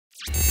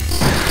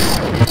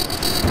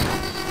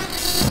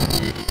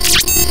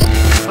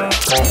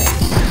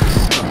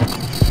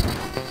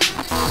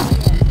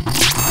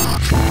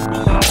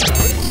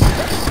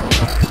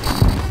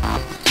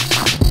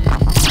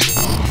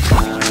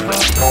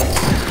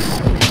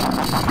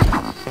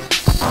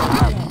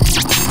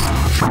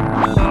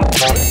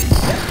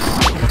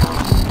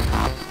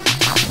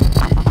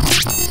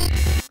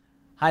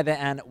Hi there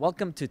and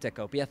welcome to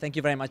Techopia. Thank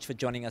you very much for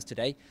joining us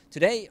today.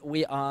 Today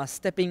we are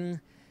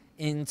stepping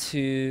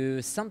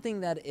into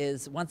something that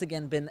is once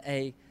again been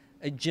a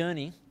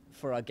journey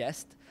for our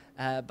guest,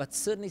 but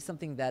certainly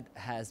something that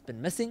has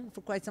been missing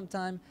for quite some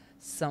time,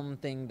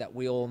 something that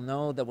we all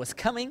know that was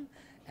coming,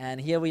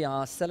 and here we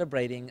are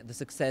celebrating the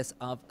success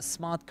of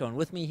SmartCone.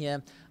 With me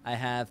here I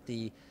have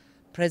the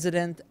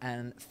President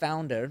and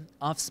founder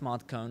of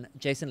SmartCone,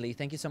 Jason Lee.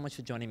 Thank you so much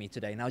for joining me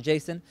today. Now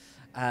Jason,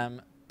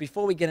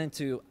 before we get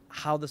into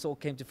how this all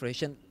came to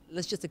fruition,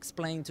 let's just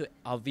explain to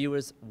our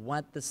viewers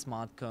what the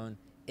SmartCone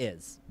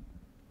is.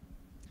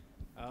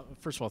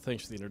 First of all,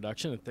 thanks for the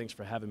introduction and thanks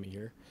for having me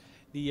here.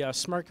 The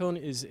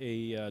SmartCone is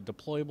a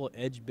deployable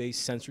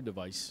edge-based sensor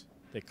device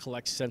that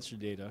collects sensor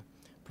data,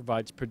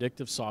 provides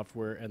predictive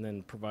software, and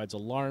then provides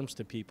alarms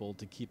to people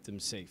to keep them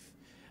safe.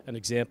 An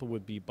example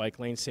would be bike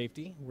lane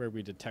safety, where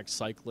we detect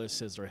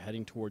cyclists as they're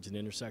heading towards an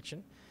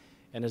intersection.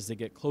 And as they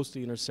get close to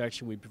the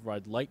intersection, we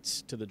provide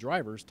lights to the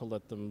drivers to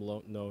let them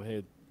know,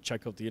 hey,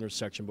 check out the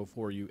intersection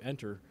before you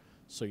enter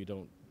so you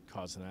don't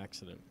cause an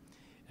accident.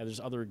 And there's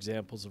other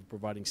examples of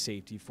providing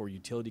safety for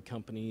utility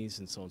companies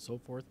and so on and so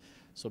forth.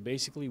 So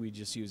basically, we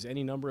just use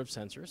any number of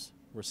sensors,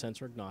 we're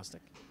sensor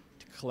agnostic,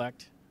 to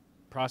collect,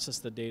 process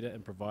the data,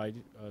 and provide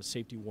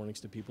safety warnings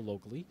to people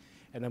locally.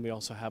 And then we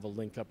also have a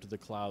link up to the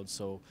cloud.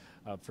 So,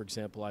 for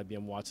example,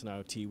 IBM Watson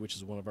IoT, which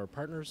is one of our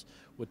partners,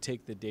 would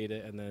take the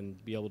data and then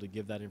be able to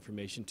give that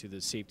information to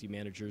the safety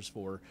managers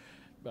for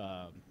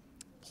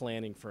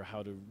planning for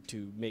how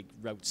to make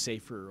routes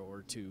safer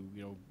or to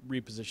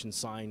reposition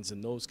signs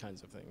and those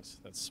kinds of things.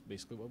 That's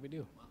basically what we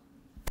do.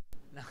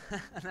 No,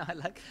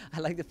 I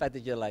like the fact that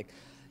you're like,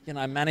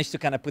 I managed to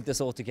kind of put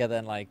this all together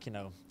in like,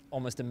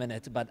 almost a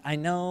minute, but I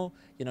know,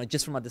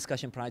 just from our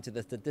discussion prior to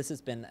this, that this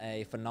has been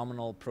a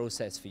phenomenal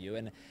process for you,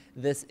 and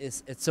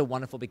it's so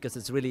wonderful because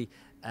it's really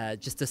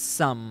just a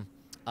sum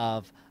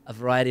of a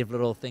variety of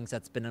little things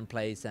that's been in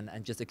place and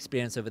just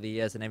experience over the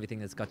years and everything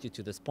that's got you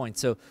to this point.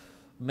 So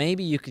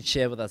maybe you could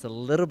share with us a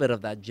little bit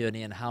of that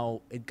journey and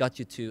how it got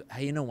you to,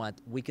 hey, you know what,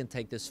 we can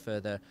take this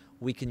further,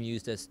 we can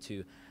use this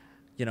to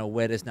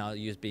where it is now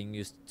being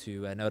used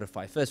to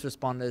notify first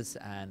responders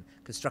and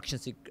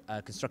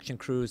construction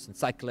crews and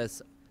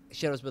cyclists.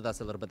 Share with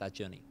us a little bit that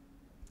journey.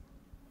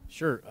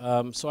 Sure.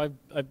 So I've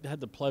had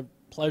the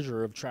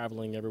pleasure of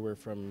traveling everywhere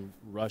from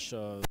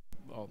Russia,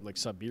 like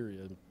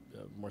Siberia,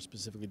 more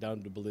specifically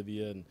down to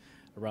Bolivia and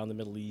around the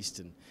Middle East.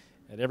 And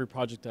every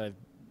project I've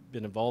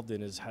been involved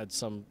in has had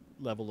some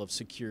level of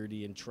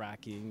security and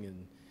tracking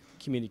and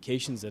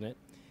communications in it.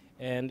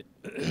 And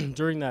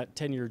during that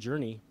 10-year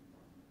journey,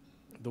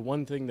 the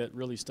one thing that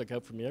really stuck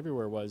out for me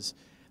everywhere was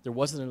there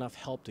wasn't enough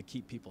help to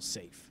keep people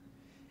safe.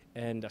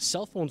 And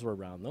cell phones were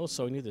around though,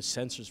 so I knew the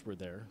sensors were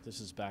there.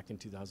 This is back in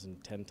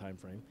 2010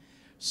 timeframe.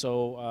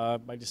 So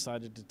I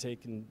decided to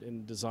take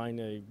and design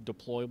a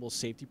deployable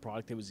safety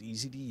product that was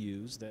easy to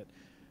use, that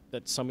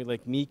somebody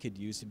like me could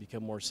use to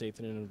become more safe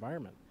in an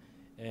environment.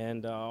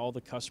 And all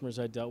the customers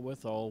I dealt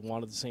with all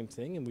wanted the same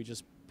thing, and we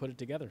just put it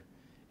together.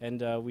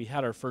 And we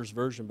had our first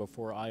version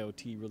before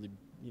IoT really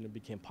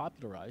became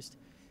popularized.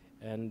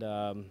 And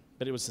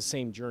but it was the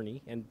same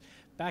journey. And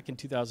back in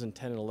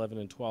 2010 and 11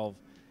 and 12,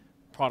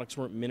 products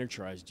weren't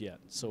miniaturized yet,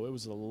 so it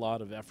was a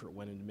lot of effort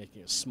went into making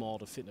it small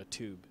to fit in a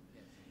tube.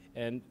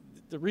 And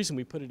the reason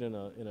we put it in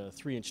a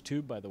 3-inch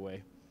tube, by the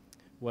way,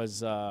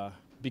 was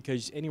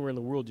because anywhere in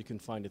the world you can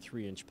find a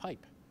 3-inch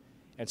pipe.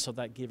 And so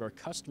that gave our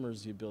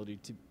customers the ability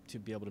to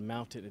be able to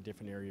mount it in a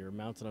different area or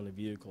mount it on a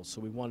vehicle.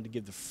 So we wanted to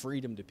give the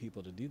freedom to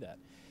people to do that.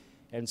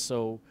 And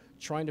so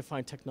trying to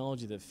find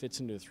technology that fits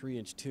into a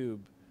 3-inch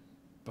tube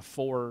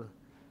before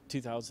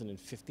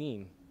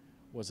 2015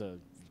 was a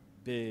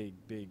big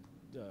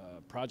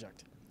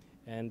project.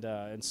 And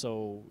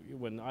so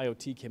when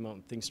IoT came out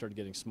and things started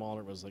getting smaller,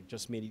 it was like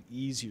just made it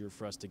easier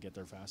for us to get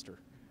there faster.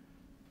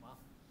 Wow.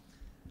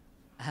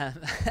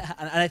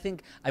 And I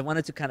think I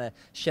wanted to kind of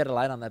shed a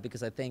light on that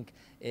because I think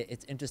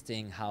it's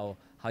interesting how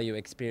you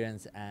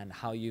experience and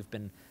how you've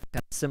been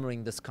kind of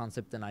simmering this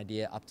concept and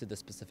idea up to this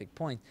specific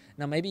point.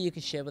 Now maybe you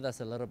can share with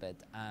us a little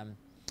bit.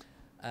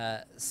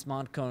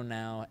 SmartCone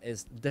now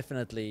is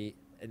definitely,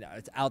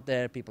 it's out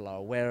there, people are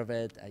aware of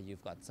it,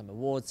 you've got some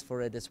awards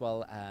for it as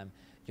well,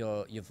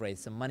 you've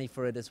raised some money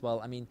for it as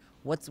well. I mean,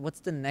 what's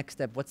the next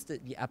step, what's the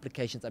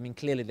applications? I mean,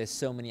 clearly there's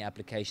so many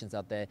applications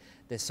out there,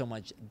 there's so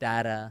much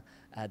data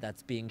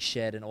that's being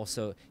shared, and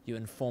also you're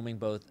informing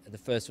both the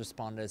first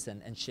responders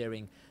and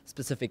sharing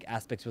specific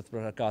aspects with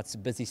regards to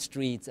busy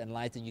streets and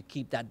lights, and you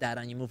keep that data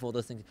and you move all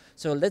those things.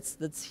 So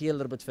let's hear a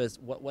little bit first,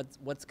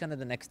 what's kind of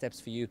the next steps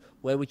for you,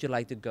 where would you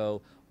like to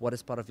go, what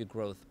is part of your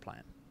growth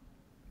plan?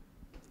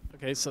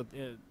 Okay, so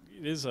it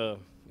is to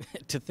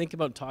think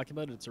about and talk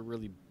about it, it's a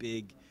really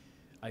big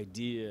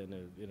idea and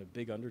a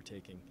big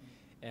undertaking.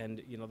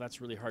 And that's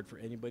really hard for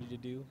anybody to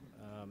do.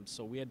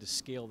 So we had to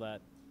scale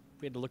that,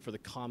 we had to look for the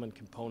common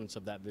components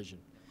of that vision.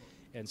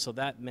 And so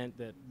that meant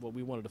that what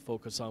we wanted to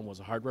focus on was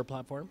a hardware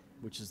platform,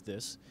 which is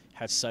this,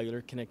 has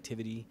cellular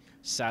connectivity,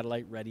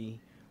 satellite ready,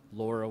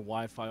 LoRa,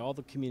 Wi-Fi, all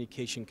the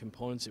communication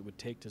components it would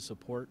take to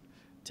support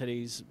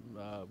today's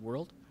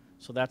world.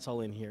 So that's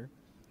all in here.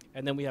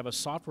 And then we have a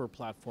software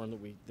platform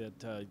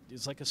that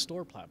is like a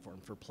store platform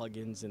for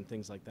plugins and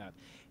things like that.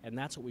 And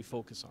that's what we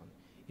focus on.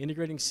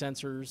 Integrating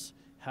sensors,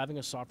 having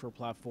a software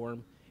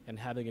platform, and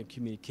having a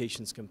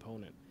communications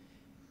component.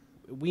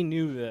 We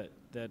knew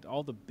that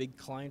all the big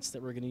clients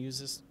that were going to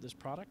use this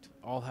product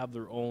all have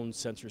their own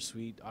sensor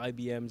suite.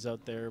 IBM's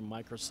out there,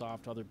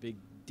 Microsoft, other big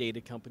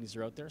data companies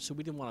are out there, so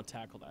we didn't want to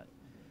tackle that.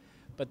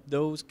 But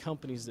those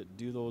companies that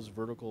do those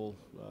vertical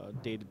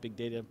big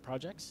data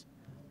projects,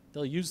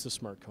 they'll use the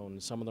SmartCone,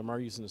 and some of them are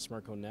using the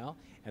SmartCone now,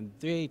 and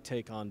they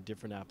take on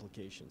different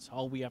applications.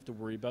 All we have to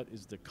worry about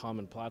is the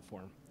common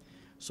platform.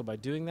 So by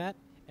doing that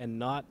and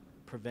not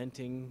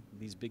preventing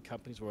these big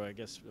companies, or I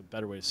guess a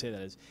better way to say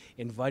that is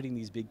inviting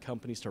these big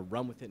companies to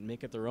run with it and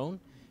make it their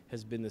own,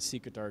 has been the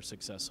secret to our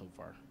success so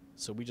far.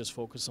 So we just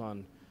focus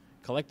on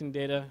collecting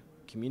data,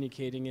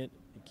 communicating it,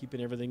 and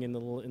keeping everything in the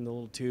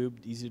little tube,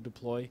 easy to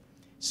deploy.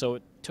 So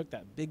it took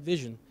that big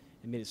vision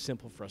and made it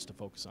simple for us to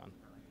focus on.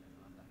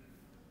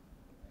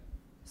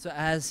 So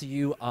as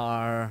you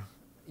are,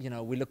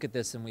 we look at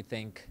this and we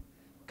think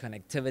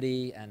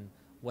connectivity, and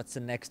what's the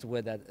next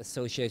word that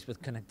associates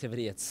with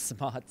connectivity? It's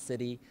smart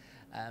city.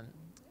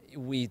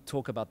 We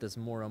talk about this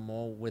more and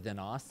more within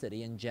our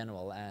city in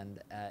general,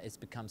 and it's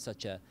become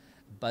such a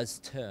buzz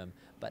term.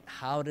 But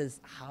how does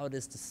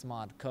the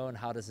SmartCone,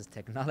 how does this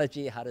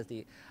technology, how does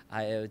the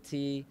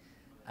IoT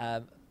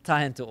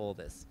tie into all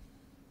this?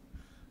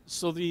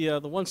 So the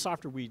one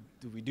software we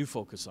do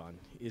focus on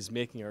is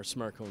making our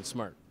SmartCone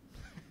smart.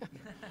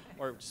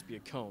 Or it would just be a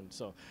cone.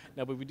 So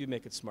no, but we do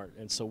make it smart.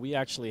 And so we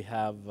actually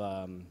have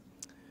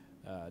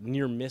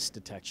near miss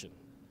detection.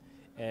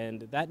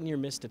 And that near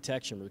miss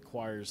detection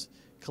requires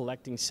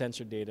collecting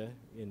sensor data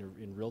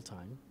in real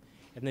time,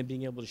 and then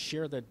being able to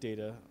share that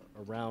data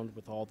around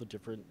with all the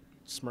different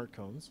smart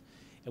cones.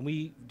 And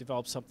we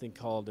developed something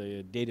called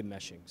a data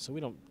meshing. So we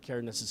don't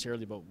care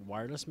necessarily about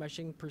wireless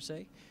meshing per se,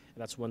 and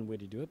that's one way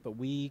to do it, but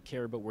we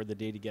care about where the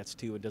data gets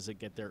to and does it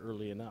get there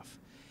early enough.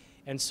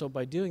 And so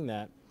by doing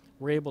that,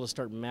 we're able to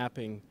start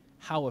mapping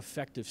how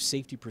effective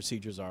safety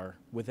procedures are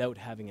without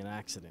having an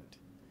accident.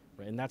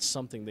 Right? And that's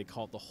something they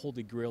call it the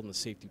holy grail in the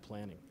safety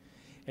planning.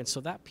 And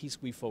so that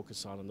piece we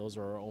focus on, and those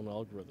are our own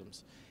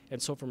algorithms.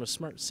 And so from a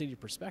smart city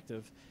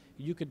perspective,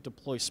 you could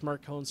deploy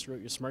smart cones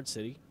throughout your smart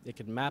city. It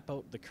could map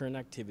out the current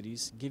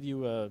activities, give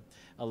you an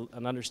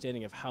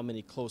understanding of how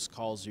many close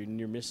calls or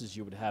near misses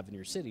you would have in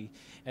your city.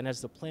 And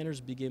as the planners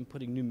begin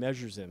putting new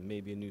measures in,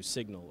 maybe a new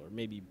signal or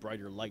maybe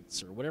brighter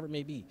lights or whatever it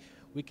may be,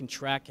 we can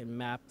track and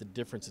map the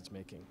difference it's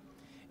making.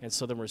 And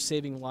so then we're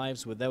saving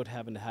lives without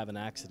having to have an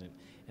accident.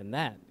 And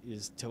that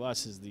is, to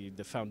us, is the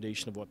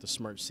foundation of what the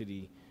smart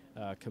city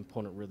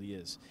component really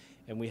is.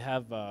 And we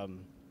have,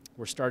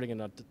 we're starting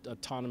an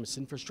autonomous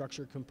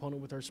infrastructure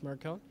component with our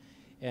SmartCone,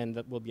 and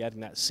that we'll be adding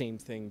that same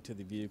thing to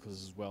the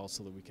vehicles as well,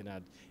 so that we can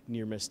add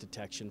near miss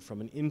detection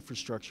from an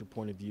infrastructure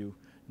point of view,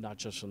 not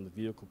just from the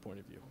vehicle point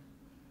of view.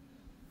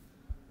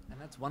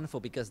 And that's wonderful,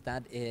 because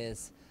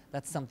that's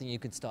something you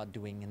can start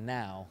doing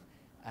now.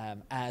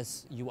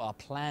 As you are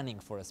planning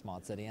for a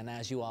smart city and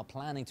as you are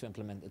planning to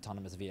implement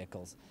autonomous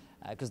vehicles,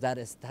 because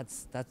that's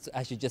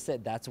as you just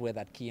said, that's where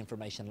that key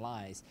information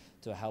lies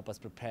to help us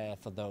prepare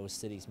for those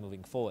cities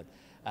moving forward.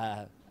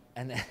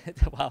 And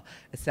wow,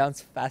 it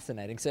sounds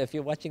fascinating. So if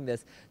you're watching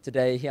this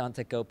today here on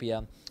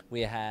Techopia,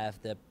 we have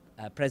the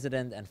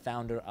president and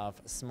founder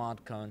of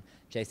SmartCone,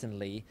 Jason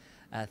Lee.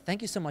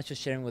 Thank you so much for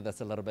sharing with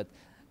us a little bit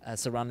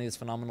surrounding this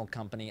phenomenal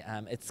company.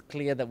 It's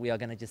clear that we are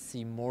going to just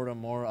see more and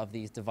more of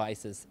these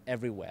devices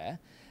everywhere,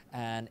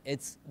 and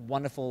it's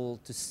wonderful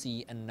to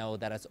see and know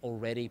that it's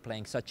already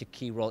playing such a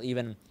key role,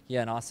 even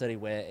here in our city,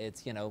 where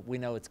it's, we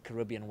know it's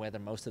Caribbean weather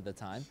most of the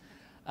time.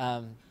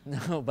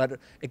 No, but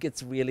it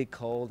gets really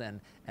cold and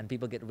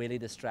people get really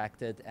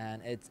distracted,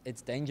 and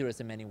it's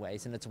dangerous in many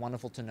ways, and it's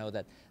wonderful to know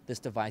that this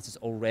device is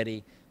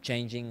already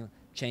changing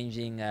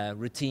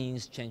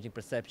routines, changing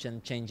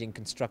perception, changing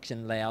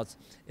construction layouts.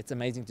 It's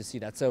amazing to see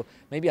that. So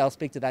maybe I'll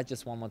speak to that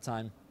just one more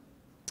time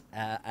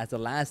as a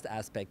last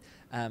aspect.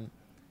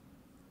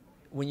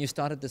 When you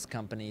started this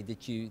company,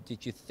 did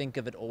you think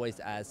of it always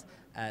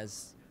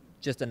as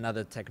just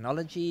another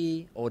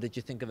technology, or did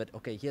you think of it,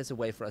 okay, here's a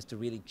way for us to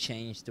really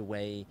change the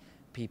way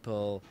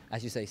people,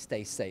 as you say,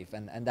 stay safe?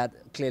 And that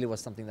clearly was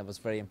something that was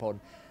very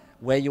important.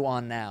 Where you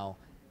are now,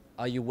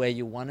 are you where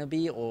you want to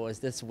be, or has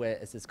this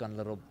gone a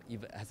little,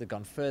 has it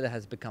gone further,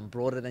 has it become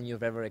broader than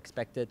you've ever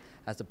expected?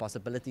 Has the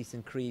possibilities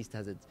increased?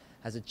 Has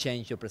it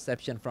changed your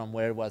perception from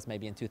where it was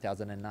maybe in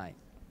 2009?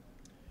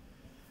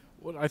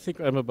 Well, I think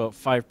I'm about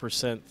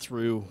 5%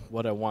 through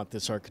what I want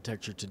this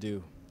architecture to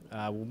do.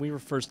 When we were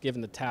first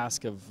given the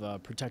task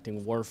of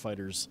protecting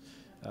warfighters,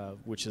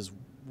 which is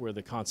where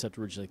the concept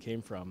originally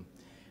came from,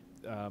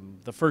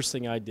 the first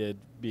thing I did,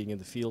 being in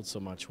the field so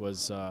much,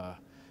 was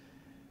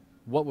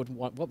what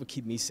would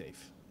keep me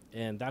safe.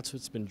 And that's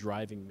what's been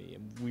driving me.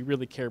 And we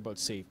really care about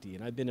safety.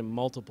 And I've been in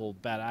multiple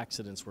bad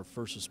accidents where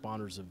first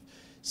responders have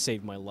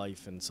saved my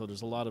life. And so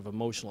there's a lot of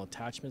emotional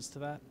attachments to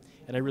that.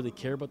 And I really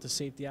care about the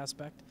safety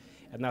aspect.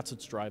 And that's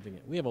what's driving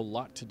it. We have a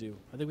lot to do.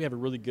 I think we have a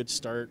really good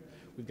start.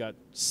 We've got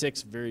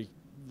 6 very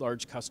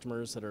large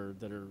customers that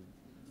are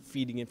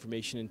feeding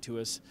information into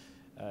us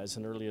as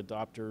an early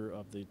adopter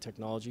of the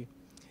technology.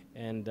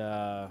 And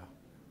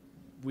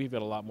we've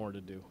got a lot more to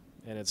do.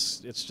 And it's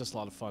just a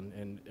lot of fun.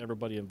 And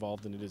everybody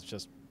involved in it is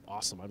just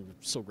awesome. I'm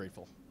so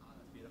grateful.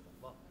 That's beautiful.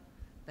 Well,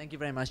 thank you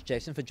very much,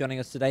 Jason, for joining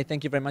us today.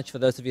 Thank you very much for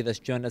those of you that's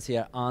joined us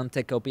here on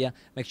Techopia.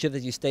 Make sure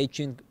that you stay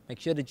tuned. Make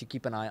sure that you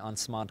keep an eye on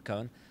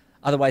SmartCone.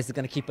 Otherwise, they're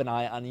going to keep an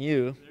eye on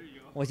you,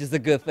 which is a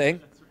good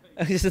thing.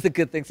 Right. Which is a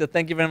good thing. So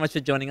thank you very much for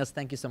joining us.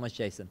 Thank you so much,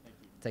 Jason.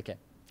 Take care.